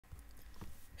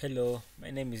Hello,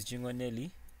 my name is Jingo Nelly,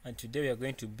 and today we are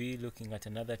going to be looking at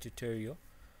another tutorial.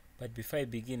 But before I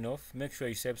begin off, make sure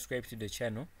you subscribe to the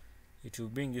channel. It will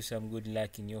bring you some good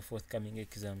luck in your forthcoming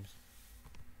exams.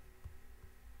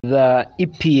 The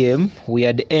EPM, we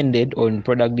had ended on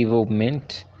product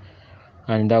development,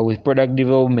 and with product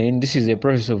development, this is a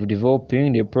process of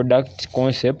developing the product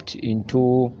concept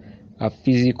into a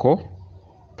physical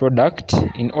product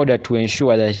in order to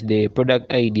ensure that the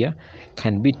product idea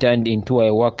can be turned into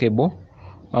a workable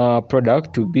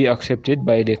product to be accepted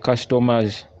by the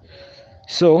customers.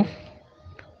 So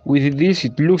with this,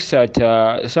 it looks at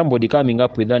somebody coming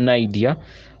up with an idea,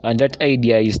 and that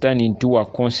idea is turned into a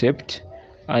concept,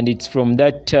 and it's from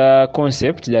that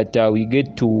concept that we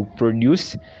get to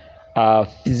produce a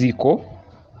physical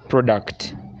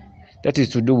product. That is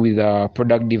to do with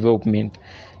product development.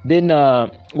 Then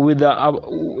with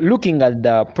looking at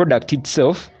the product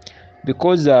itself,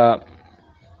 because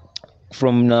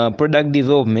from product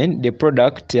development, the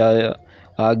product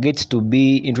gets to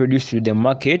be introduced to the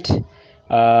market,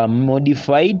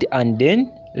 modified, and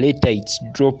then later it's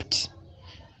dropped.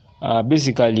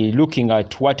 Basically looking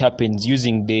at what happens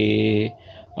using the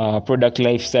product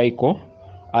life cycle.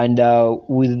 And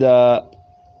with the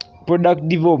product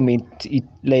development,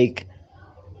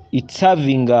 it's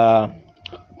having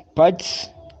parts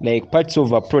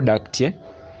of a product.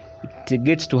 It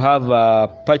gets to have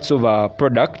parts of a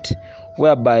product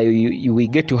whereby we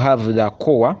get to have the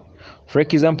core. For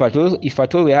example, if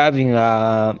at all we're having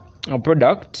a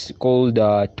product called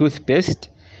toothpaste.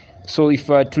 So if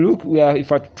we are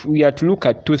to look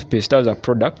at toothpaste as a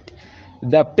product,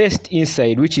 the paste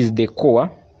inside, which is the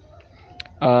core,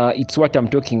 it's what I'm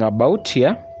talking about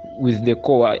here with the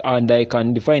core, and I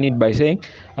can define it by saying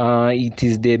it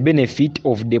is the benefit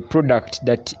of the product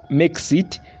that makes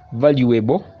it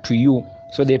valuable to you.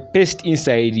 So the paste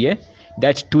inside here,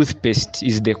 that toothpaste,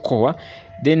 is the core.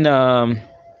 Then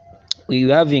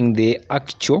we're having the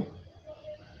actual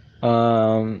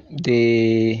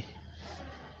the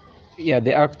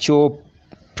actual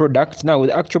product. Now with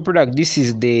the actual product, this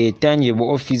is the tangible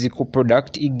or physical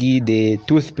product, e.g. the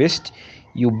toothpaste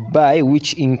you buy,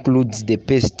 which includes the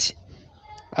paste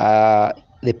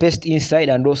inside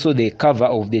and also the cover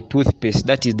of the toothpaste.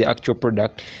 That is the actual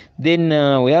product. Then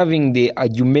we're having the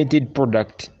augmented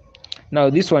product. Now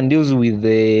this one deals with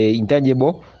the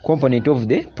intangible component of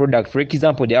the product, for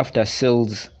example the after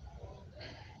sales.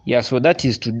 So that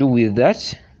is to do with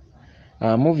that.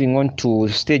 Moving on to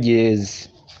the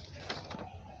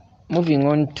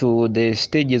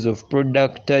stages of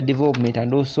product development,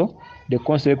 and also the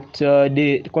concept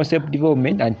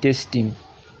development and testing.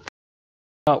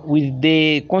 With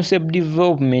the concept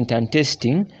development and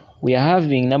testing, we are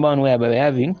having number one, whereby we are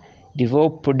having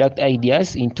develop product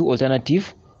ideas into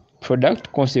alternative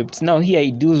product concepts. Now here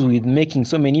it deals with making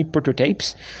so many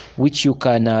prototypes which you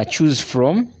can choose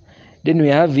from. Then we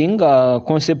are having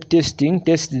concept testing,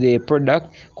 test the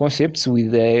product concepts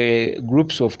with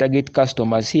groups of target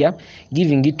customers here,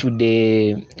 giving it to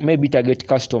the maybe target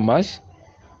customers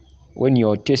when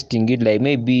you're testing it, like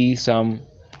maybe some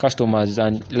customers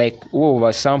and like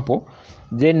over sample.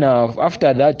 Then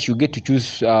after that you get to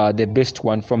choose the best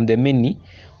one from the many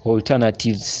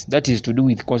alternatives. That is to do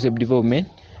with concept development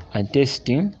and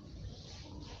testing.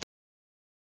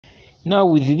 Now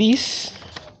with this,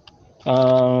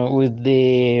 with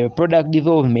the product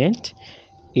development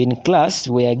in class,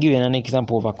 we are given an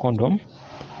example of a condom.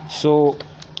 So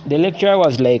the lecturer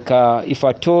was like, if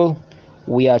at all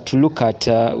we are to look at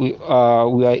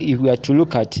if we are to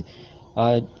look at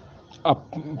a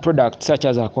product such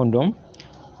as a condom,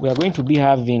 we are going to be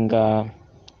having the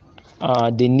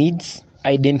needs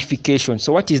identification.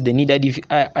 So what is the need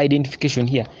identification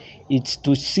here? It's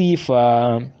to see if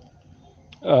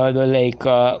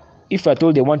if at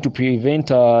all they want to prevent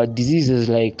diseases,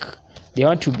 like they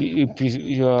want to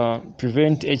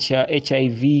prevent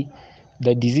HIV,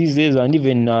 the diseases, and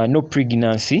even no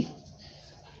pregnancy.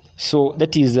 So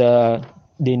that is the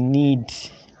need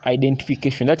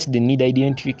identification. That's the need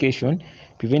identification.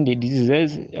 Prevent the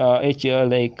diseases,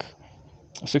 like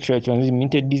sexually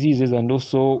transmitted diseases, and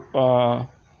also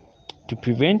to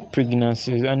prevent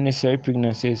pregnancies, unnecessary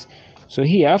pregnancies. So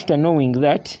here, after knowing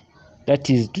that,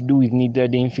 that is to do with need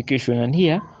identification. And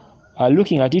here,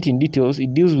 looking at it in details,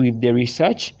 it deals with the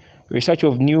research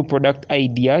of new product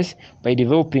ideas by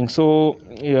developing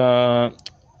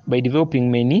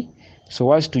many,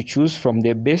 so as to choose from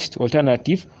the best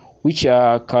alternative which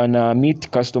can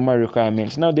meet customer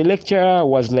requirements. Now the lecturer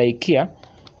was like, here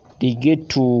they get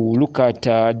to look at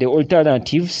the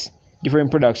alternatives, different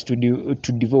products to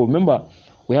develop. Remember,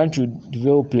 we had to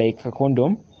develop like a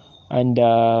condom, and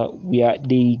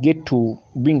they get to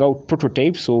bring out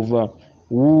prototypes of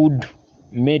wood,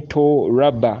 metal,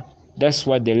 rubber. That's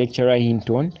what the lecturer hint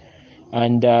on.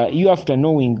 And you, after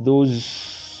knowing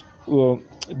those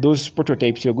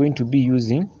prototypes you're going to be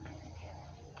using,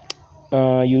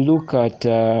 you look at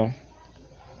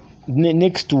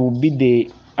next will be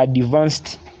the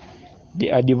advanced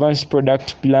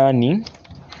product planning.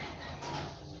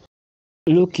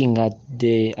 Looking at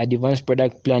the advanced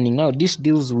product planning now, this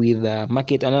deals with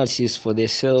market analysis for the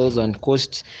sales and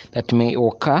costs that may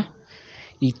occur.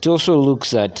 It also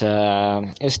looks at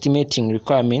estimating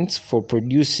requirements for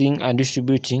producing and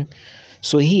distributing.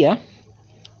 So here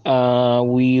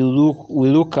we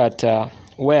look at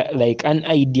where like an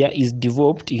idea is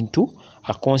developed into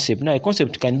a concept. Now a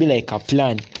concept can be like a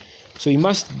plan, so you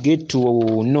must get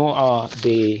to know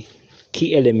the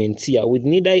key elements here. With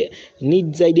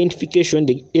needs identification,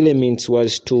 the elements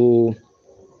was to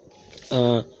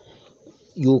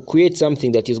you create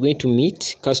something that is going to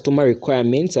meet customer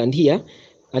requirements, and here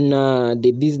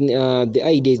the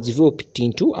idea is developed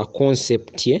into a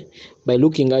concept here by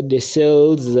looking at the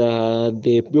sales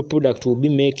your product will be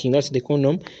making, that's the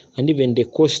economy, and even the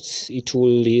costs it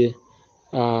will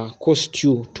cost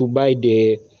you to buy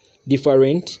the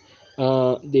different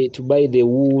to buy the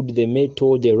wood, the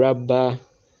metal, the rubber,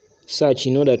 such,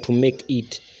 in order to make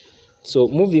it. So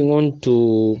moving on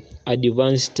to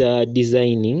advanced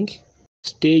designing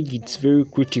stage, it's very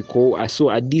critical.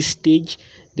 So at this stage,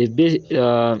 the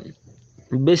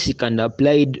basic and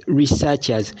applied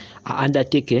researchers are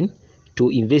undertaken to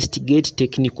investigate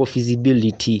technical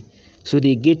feasibility, so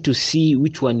they get to see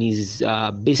which one is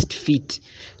best fit.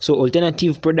 So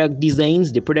alternative product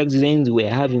designs, the product designs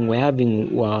we're having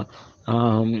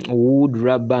wood,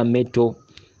 rubber, metal,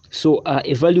 so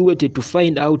evaluated to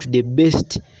find out the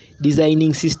best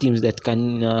designing systems that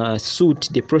can suit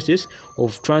the process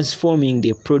of transforming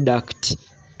the product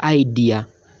idea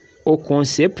or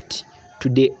concept to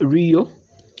the real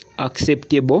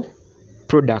acceptable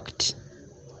product.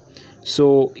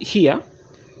 So here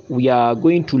we are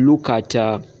going to look at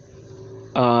the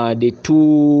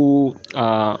two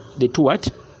what?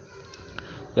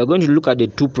 We are going to look at the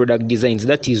two product designs,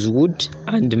 that is wood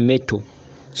and metal.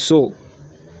 So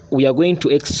we are going to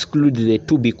exclude the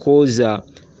two because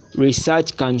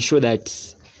research can show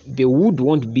that the wood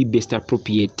won't be best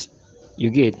appropriate, you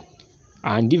get,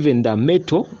 and even the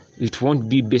metal, it won't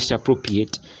be best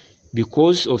appropriate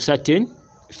because of certain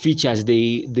features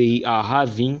they are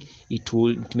having. It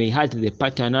may hurt the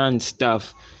pattern and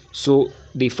stuff. So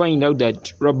they find out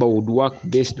that rubber would work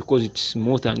best because it's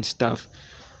smooth and stuff.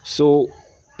 So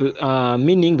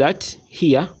meaning that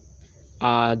here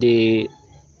the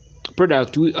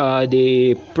product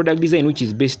design which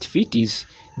is best fit is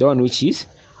the one which is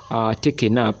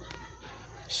taken up.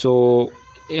 So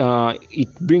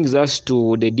it brings us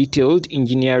to the detailed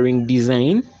engineering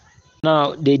design.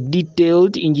 Now the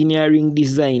detailed engineering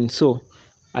design, so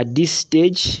at this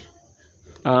stage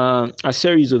a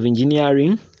series of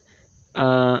engineering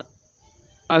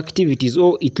activities,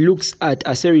 or it looks at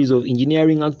a series of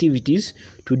engineering activities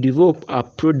to develop a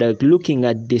product, looking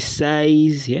at the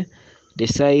size, the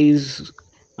size,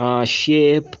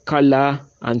 shape, color,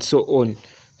 and so on.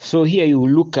 So here you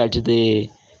look at the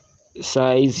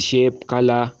size, shape,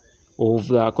 color of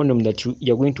the condom that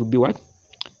you're going to be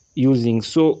using.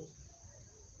 So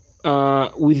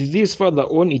with this further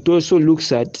on, it also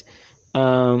looks at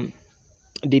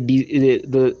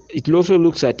it also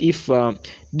looks at if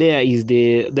there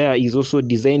is also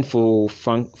designed for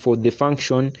the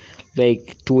function,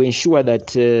 like to ensure that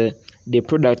the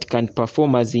product can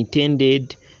perform as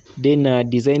intended, then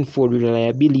design for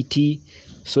reliability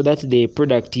so that the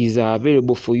product is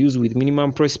available for use with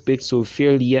minimum prospects of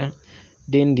failure,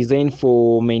 then design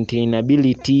for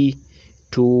maintainability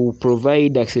to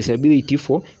provide accessibility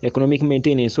for economic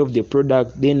maintenance of the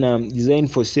product, then design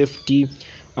for safety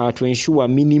to ensure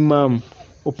minimum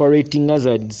operating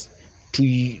hazards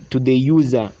to the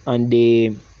user and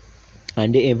the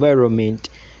environment.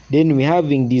 Then we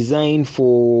having design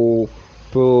for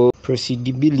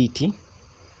proceedability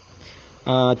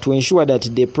to ensure that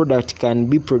the product can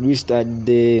be produced at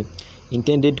the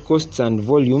intended costs and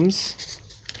volumes.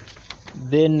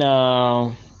 Then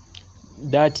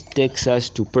that takes us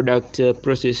to product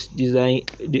process designing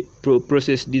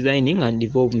and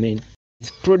development.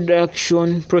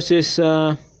 Production process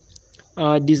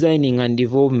designing and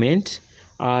development,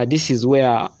 this is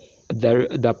where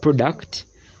the product,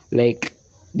 like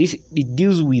this, it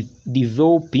deals with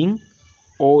developing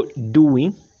or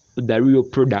doing the real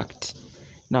product.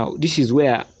 Now this is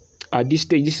where at this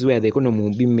stage, this is where the economy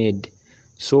will be made.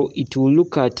 So it will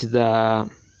look at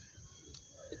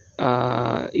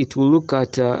it will look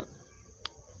at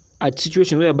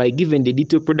situation whereby given the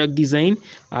detailed product design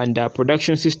and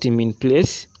production system in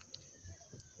place,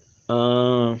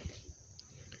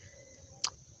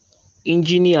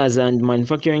 engineers and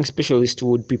manufacturing specialists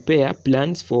would prepare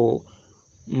plans for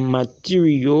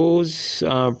materials,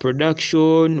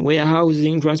 production,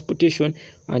 warehousing, transportation,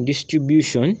 and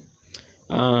distribution.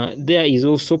 There is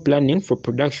also planning for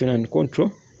production and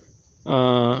control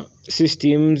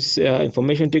systems,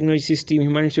 information technology system,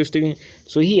 human resource technology.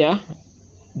 So here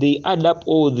they add up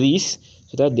all this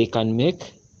so that they can make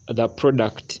the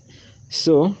product.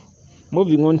 So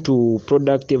moving on to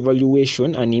product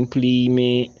evaluation and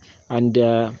implement and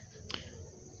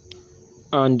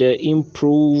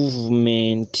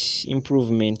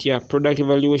improvement. Yeah, product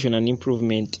evaluation and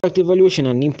improvement.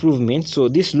 So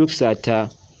this looks at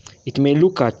it may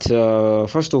look at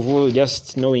first of all,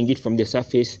 just knowing it from the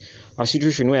surface, a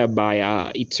situation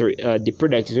whereby it's the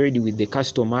product is already with the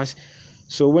customers.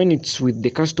 So when it's with the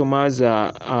customers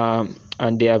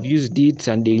and they have used it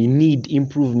and they need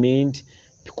improvement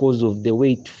because of the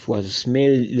way it was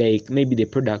smell, like maybe the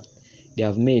product they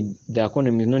have made, the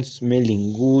economy is not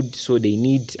smelling good, so they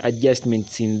need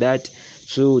adjustments in that.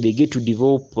 So they get to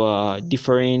develop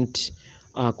different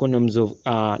economies of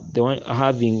the one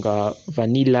having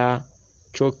vanilla,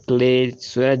 chocolate,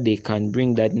 so that they can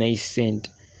bring that nice scent.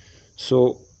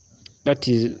 So that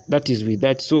is with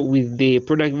that. So with the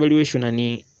product evaluation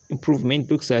and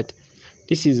improvement, looks at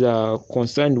this is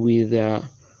concerned with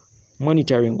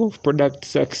monitoring of product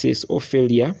success or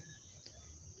failure.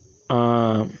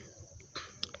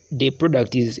 The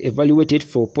product is evaluated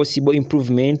for possible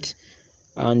improvement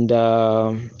and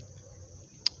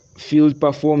field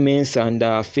performance and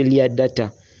failure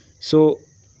data. So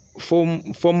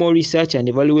formal research and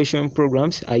evaluation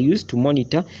programs are used to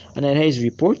monitor, analyze,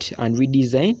 report, and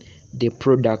redesign the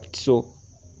product. So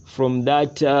from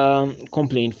that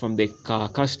complaint from the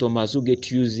customers who get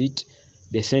to use it,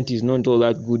 the scent is not all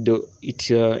that good. It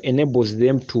enables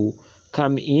them to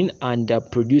come in and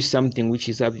produce something which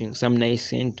is having some nice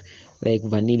scent like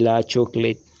vanilla,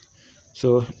 chocolate.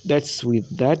 So that's with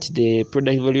that, the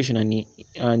product evaluation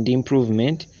and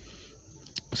improvement.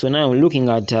 So now looking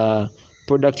at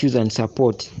product use and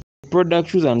support.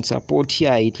 Product use and support,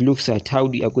 here it looks at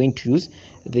how you are going to use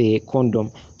the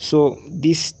condom. So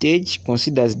this stage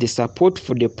considers the support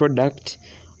for the product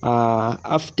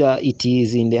after it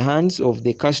is in the hands of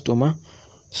the customer.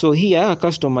 So here a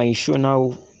customer is shown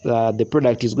how the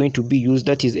product is going to be used,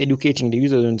 that is educating the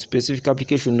users on specific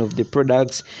application of the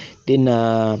products. Then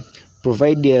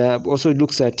also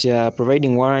looks at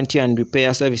providing warranty and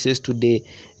repair services to the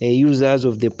users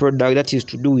of the product, that is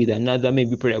to do with another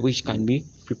maybe product which can be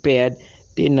prepared.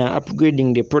 Then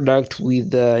upgrading the product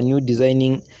with new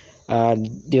designing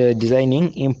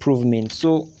improvement.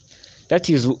 So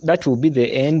that will be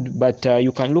the end, but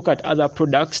you can look at other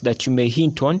products that you may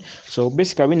hint on. So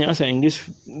basically, when you're answering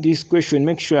this question,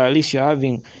 make sure at least you're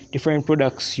having different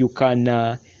products you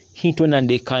can hint on, and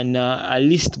they can at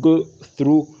least go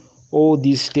through all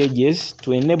these stages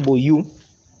to enable you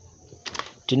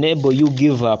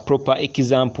give proper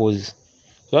examples.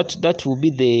 So that will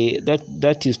be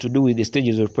that is to do with the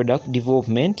stages of product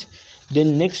development.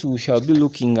 Then next we shall be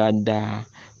looking at the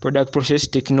product process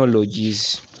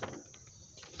technologies.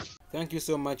 Thank you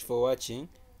so much for watching.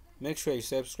 Make sure you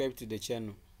subscribe to the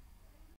channel.